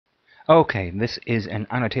Okay, this is an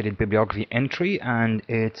annotated bibliography entry, and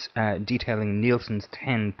it's detailing Nielsen's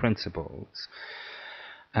 10 principles.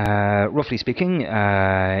 Roughly speaking,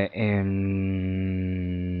 in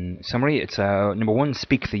summary, it's number 1,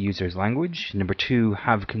 speak the user's language. Number 2,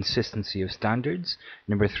 have consistency of standards.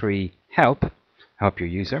 Number 3, help your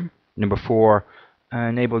user. Number 4,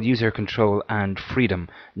 enable user control and freedom.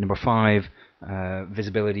 Number 5,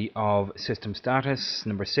 visibility of system status.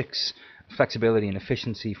 Number 6, flexibility and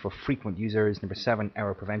efficiency for frequent users. Number 7,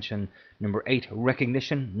 error prevention. Number 8,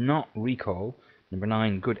 recognition, not recall. Number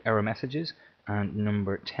 9, good error messages. And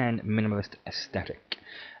number 10, minimalist aesthetic.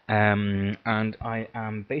 And I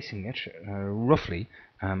am basing it roughly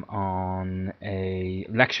on a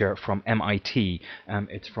lecture from MIT.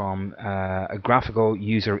 It's from a graphical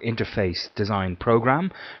user interface design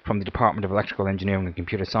program from the Department of Electrical Engineering and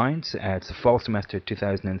Computer Science. It's the fall semester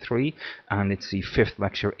 2003, and it's the 5th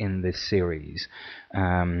lecture in this series.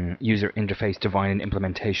 User interface design and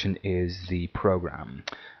implementation is the program.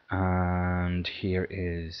 And here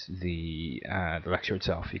is the lecture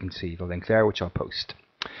itself. You can see the link there, which I'll post.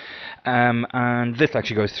 And this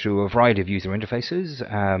lecture goes through a variety of user interfaces,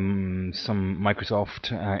 some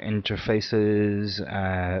Microsoft interfaces,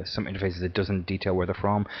 some interfaces it doesn't detail where they're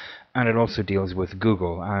from, and it also deals with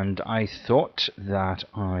Google. And I thought that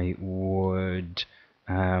I would,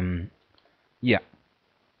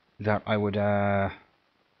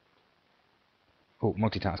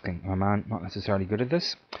 multitasking. Oh man, not necessarily good at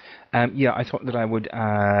this. I thought that I would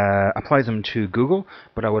apply them to Google,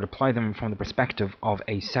 but I would apply them from the perspective of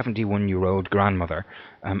a 71-year-old grandmother,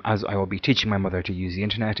 as I will be teaching my mother to use the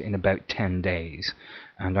internet in about 10 days.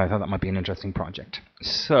 And I thought that might be an interesting project.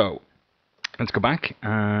 So, let's go back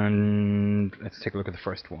and let's take a look at the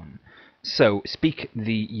first one. So, speak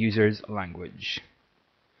the user's language.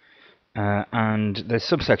 And there's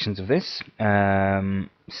subsections of this.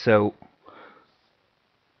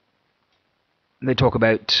 They talk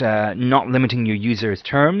about not limiting your user's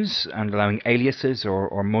terms and allowing aliases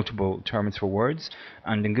or multiple terms for words.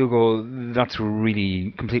 And in Google, that's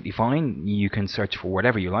really completely fine. You can search for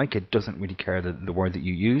whatever you like. It doesn't really care the word that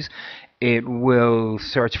you use. It will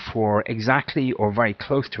search for exactly or very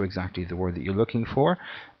close to exactly the word that you're looking for.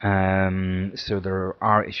 So there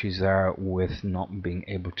are issues there with not being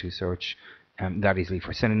able to search that easily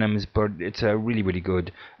for synonyms, but it's a really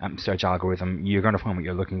good search algorithm. You're going to find what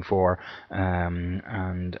you're looking for, it's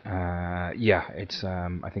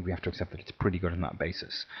I think we have to accept that it's pretty good on that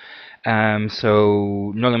basis.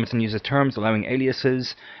 So no limits on user terms, allowing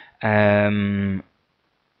aliases.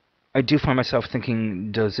 I do find myself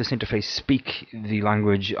thinking, does this interface speak the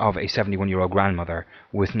language of a 71-year-old grandmother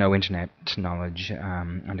with no internet knowledge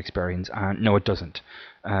and experience? No, it doesn't.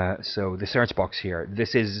 So the search box here,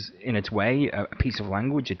 this is in its way a piece of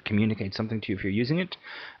language. It communicates something to you if you're using it.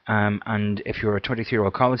 And if you're a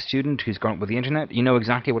 23-year-old college student who's grown up with the internet, you know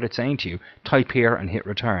exactly what it's saying to you. Type here and hit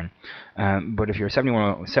return. But if you're a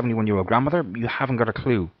 71-year-old grandmother, you haven't got a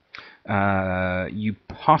clue. You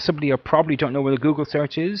possibly or probably don't know where the Google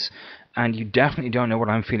search is, and you definitely don't know what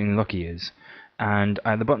I'm feeling lucky is. And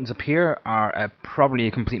the buttons up here are probably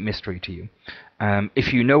a complete mystery to you.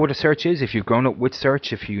 If you know what a search is, if you've grown up with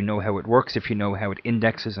search, if you know how it works, if you know how it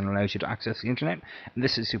indexes and allows you to access the internet,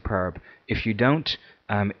 this is superb. If you don't,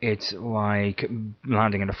 it's like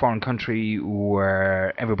landing in a foreign country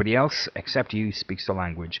where everybody else except you speaks the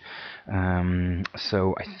language.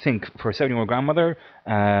 So I think for a 70-year-old grandmother,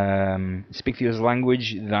 speak the user's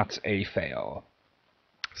language, that's a fail.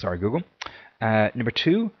 Sorry, Google. Number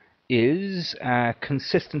 2 is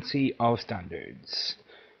consistency of standards.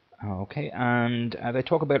 Okay, and they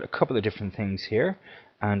talk about a couple of different things here,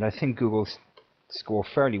 and I think Google score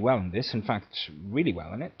fairly well in this, in fact, really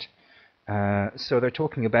well in it. So they're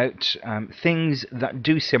talking about things that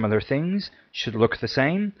do similar things should look the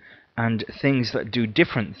same, and things that do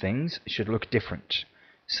different things should look different.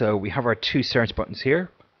 So we have our 2 search buttons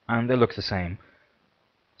here, and they look the same.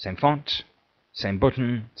 Same font, same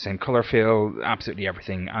button, same color fill, absolutely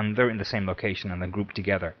everything, and they're in the same location and they're grouped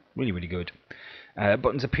together. Really good.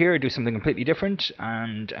 Buttons appear, do something completely different,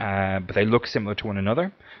 and but they look similar to one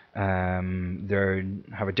another. They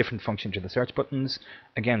have a different function to the search buttons.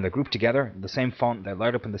 Again, they're grouped together, the same font, they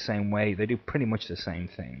light up in the same way, they do pretty much the same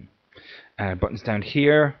thing. Buttons down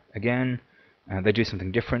here, again, they do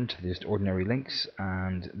something different, they're just ordinary links,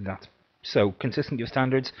 and that's so consistency of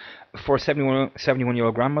standards. For a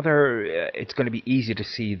 71-year-old grandmother, it's going to be easy to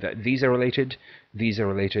see that these are related,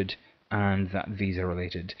 and that these are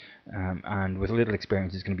related. And with a little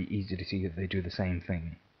experience, it's going to be easy to see that they do the same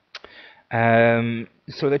thing.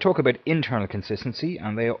 So they talk about internal consistency,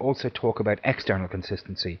 and they also talk about external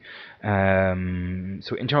consistency.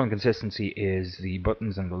 So internal consistency is the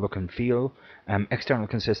buttons and the look and feel. External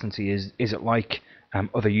consistency is it like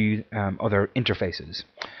other interfaces.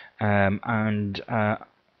 And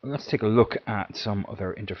let's take a look at some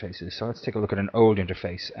other interfaces. So let's take a look at an old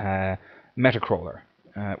interface, Metacrawler,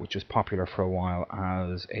 which was popular for a while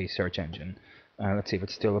as a search engine. Let's see if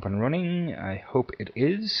it's still up and running. I hope it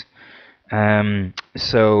is. Actually,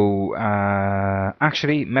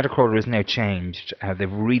 Metacrawler is now changed.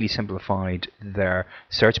 They've really simplified their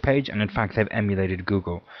search page, and in fact they've emulated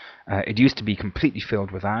Google. It used to be completely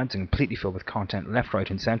filled with ads and completely filled with content left, right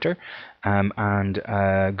and center, and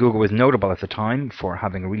Google was notable at the time for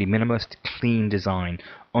having a really minimalist, clean design,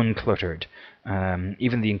 uncluttered.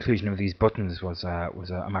 Even the inclusion of these buttons was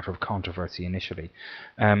a matter of controversy initially.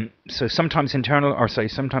 So sometimes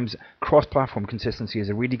sometimes cross-platform consistency is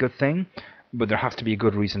a really good thing, but there has to be a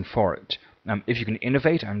good reason for it. If you can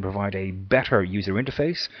innovate and provide a better user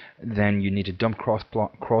interface, then you need to dump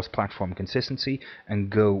cross-platform consistency and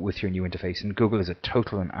go with your new interface. And Google is a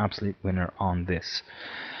total and absolute winner on this.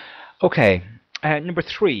 Okay, number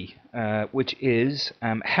 3, which is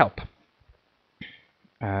help.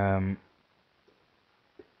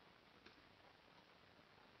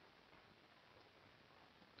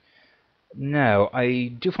 Now,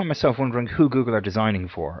 I do find myself wondering who Google are designing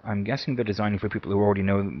for. I'm guessing they're designing for people who already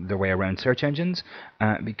know their way around search engines,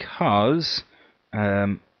 because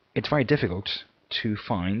it's very difficult to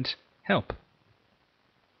find help.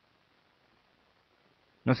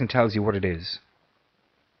 Nothing tells you what it is.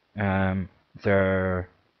 There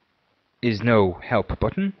is no help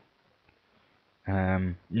button.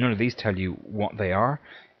 None of these tell you what they are.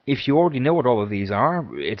 If you already know what all of these are,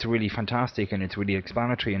 it's really fantastic and it's really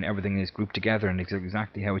explanatory and everything is grouped together and it's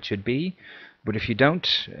exactly how it should be. But if you don't,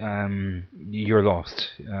 you're lost.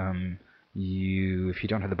 If you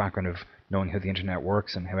don't have the background of knowing how the internet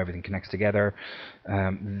works and how everything connects together,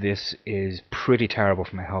 this is pretty terrible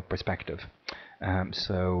from a help perspective. I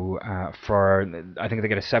think they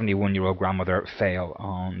get a 71-year-old grandmother fail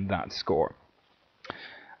on that score.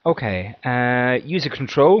 Okay, user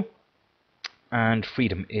control and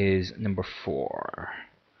freedom is number 4.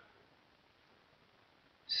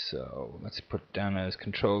 So let's put it down as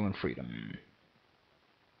control and freedom.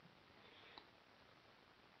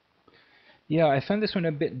 Yeah, I found this one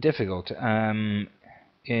a bit difficult. I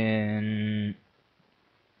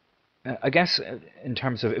guess in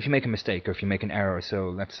terms of if you make a mistake or if you make an error, so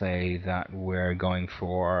let's say that we're going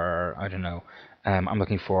for, I don't know, I'm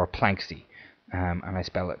looking for Planksty, and I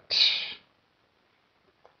spell it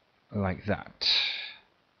like that.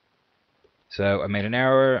 So I made an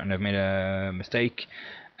error and I've made a mistake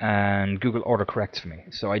and Google autocorrects for me.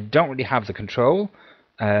 So I don't really have the control,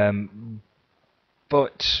 but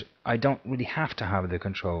I don't really have to have the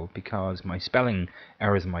control because my spelling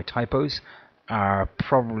errors and my typos are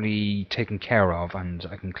probably taken care of, and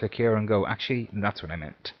I can click here and go, actually, that's what I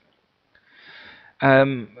meant.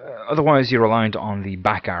 Otherwise, you're reliant on the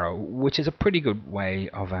back arrow, which is a pretty good way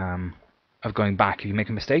of going back. If you make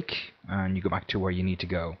a mistake, and you go back to where you need to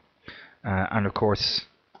go. And of course,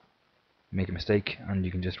 make a mistake, and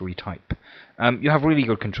you can just retype. You have really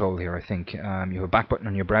good control here, I think. You have a back button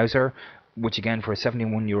on your browser, which again, for a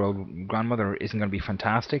 71-year-old grandmother, isn't going to be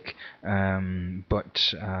fantastic,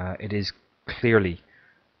 but it is clearly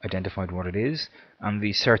identified what it is, and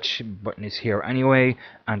the search button is here anyway,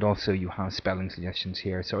 and also you have spelling suggestions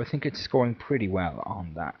here, so I think it's scoring pretty well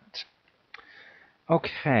on that.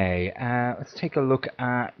 Okay, let's take a look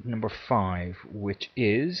at number 5, which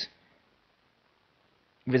is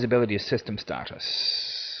visibility of system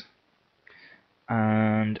status.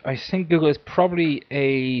 And I think Google is probably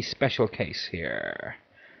a special case here.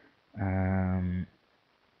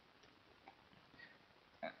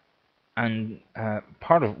 And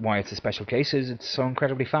part of why it's a special case is it's so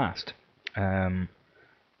incredibly fast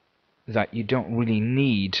that you don't really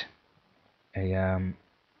need a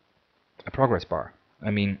progress bar.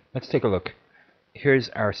 I mean, let's take a look. Here's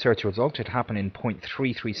our search result. It happened in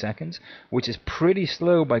 0.33 seconds, which is pretty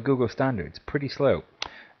slow by Google standards. Pretty slow.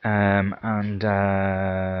 Yeah,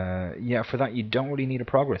 for that you don't really need a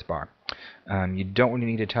progress bar. You don't really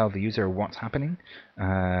need to tell the user what's happening,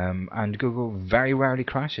 and Google very rarely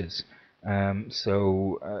crashes.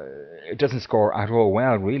 It doesn't score at all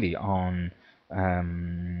well, really, on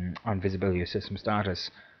visibility of system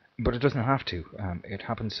status, but it doesn't have to. It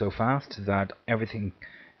happens so fast that everything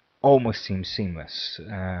almost seems seamless.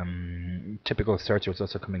 Typical search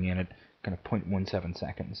results are coming in at kind of 0.17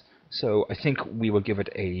 seconds. So I think we will give it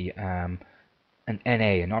an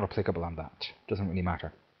NA, not applicable on that. Doesn't really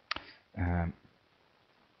matter.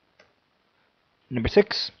 Number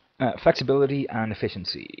 6, flexibility and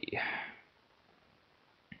efficiency.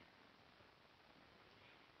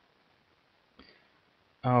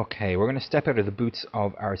 Okay, we're going to step out of the boots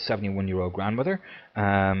of our 71-year-old grandmother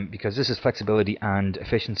because this is flexibility and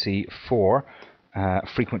efficiency for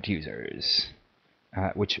frequent users,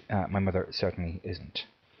 which my mother certainly isn't.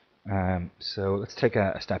 So let's take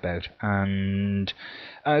a step out, and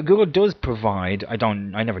Google does provide,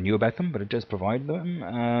 I never knew about them, but it does provide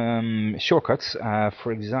them, shortcuts.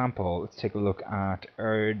 For example, let's take a look at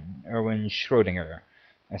Erwin Schrödinger,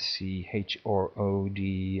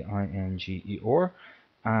 Schrodingeor,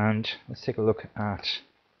 and let's take a look at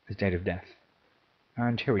his date of death.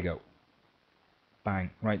 And here we go.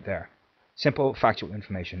 Bang, right there. Simple factual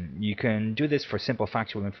information. You can do this for simple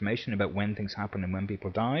factual information about when things happened and when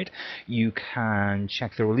people died. You can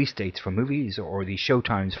check the release dates for movies or the show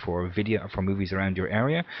times for video for movies around your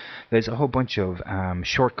area. There's a whole bunch of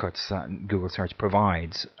shortcuts that Google Search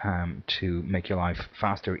provides to make your life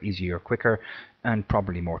faster, easier, quicker, and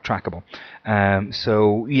probably more trackable.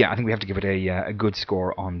 So yeah, I think we have to give it a good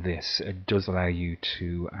score on this. It does allow you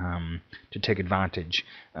to take advantage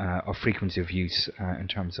of frequency of use in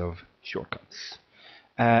terms of shortcuts.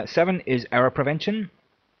 7 is error prevention,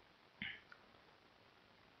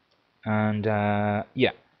 and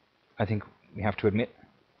yeah, I think we have to admit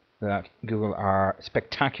that Google are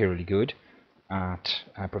spectacularly good at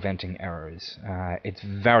preventing errors. It's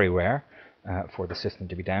very rare for the system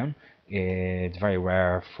to be down. It's very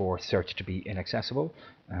rare for search to be inaccessible,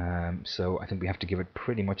 so I think we have to give it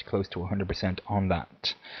pretty much close to 100% on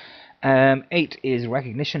that. 8 is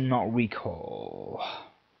recognition, not recall.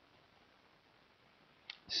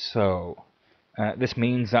 So this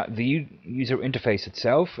means that the user interface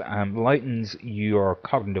itself lightens your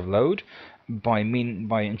cognitive load by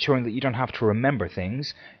ensuring that you don't have to remember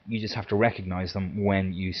things, you just have to recognize them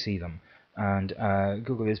when you see them. And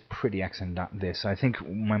Google is pretty excellent at this. I think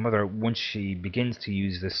my mother, once she begins to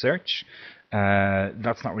use this search,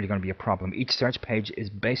 that's not really going to be a problem. Each search page is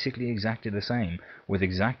basically exactly the same, with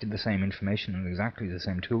exactly the same information and exactly the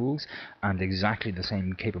same tools and exactly the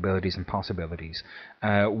same capabilities and possibilities.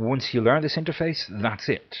 Once you learn this interface, that's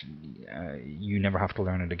it. You never have to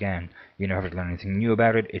learn it again. You never have to learn anything new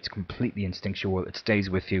about it. It's completely instinctual. It stays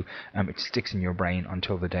with you. It sticks in your brain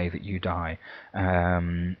until the day that you die.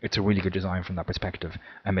 It's a really good design from that perspective.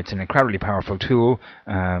 It's an incredibly powerful tool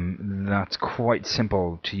that's quite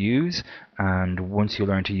simple to use. And once you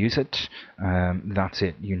learn to use it, that's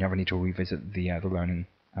it. You never need to revisit the learning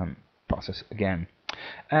process again.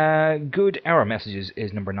 Good error messages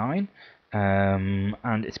is number 9.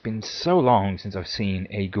 And it's been so long since I've seen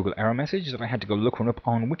a Google error message that I had to go look one up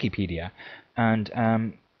on Wikipedia. And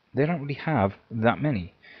they don't really have that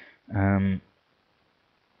many.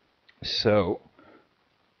 So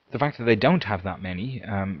the fact that they don't have that many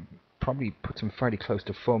probably puts them fairly close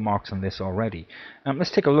to full marks on this already. Let's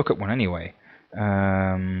take a look at one anyway.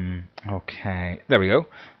 Okay, there we go.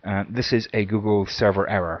 This is a Google server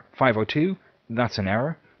error. 502, that's an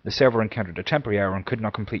error. The server encountered a temporary error and could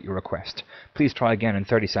not complete your request. Please try again in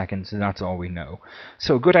 30 seconds, and that's all we know.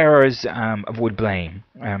 So good errors avoid blame.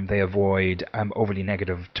 They avoid overly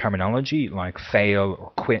negative terminology like fail or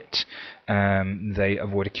quit. They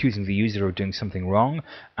avoid accusing the user of doing something wrong,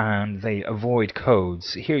 and they avoid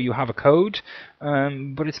codes. Here you have a code,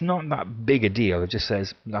 but it's not that big a deal. It just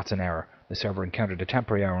says that's an error. The server encountered a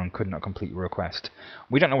temporary error and could not complete your request.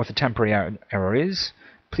 We don't know what the temporary error is.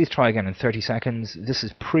 Please try again in 30 seconds. This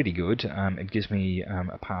is pretty good. It gives me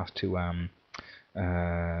a path to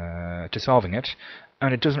solving it,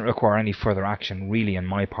 and it doesn't require any further action really on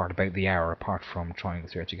my part about the error, apart from trying the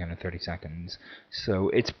search again in 30 seconds. So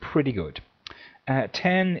it's pretty good.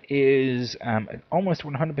 10 is almost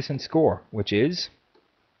 100% score, which is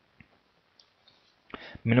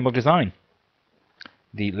minimal design.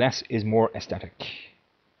 The less is more aesthetic.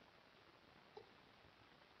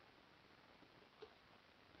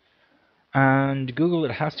 And Google,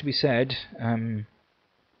 it has to be said,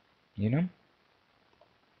 you know,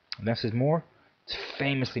 less is more. It's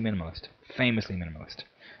famously minimalist. Famously minimalist.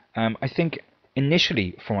 I think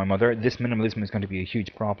initially for my mother, this minimalism is going to be a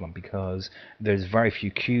huge problem because there's very few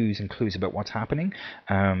cues and clues about what's happening.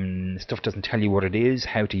 Stuff doesn't tell you what it is,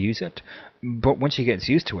 how to use it. But once she gets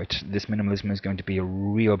used to it, this minimalism is going to be a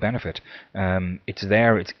real benefit. It's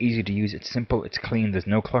there, it's easy to use, it's simple, it's clean, there's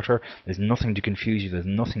no clutter, there's nothing to confuse you, there's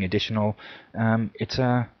nothing additional. It's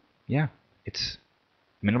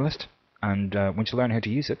minimalist, and once you learn how to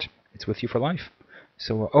use it, it's with you for life.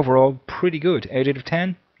 So overall, pretty good. 8 out of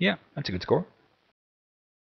 10, yeah, that's a good score.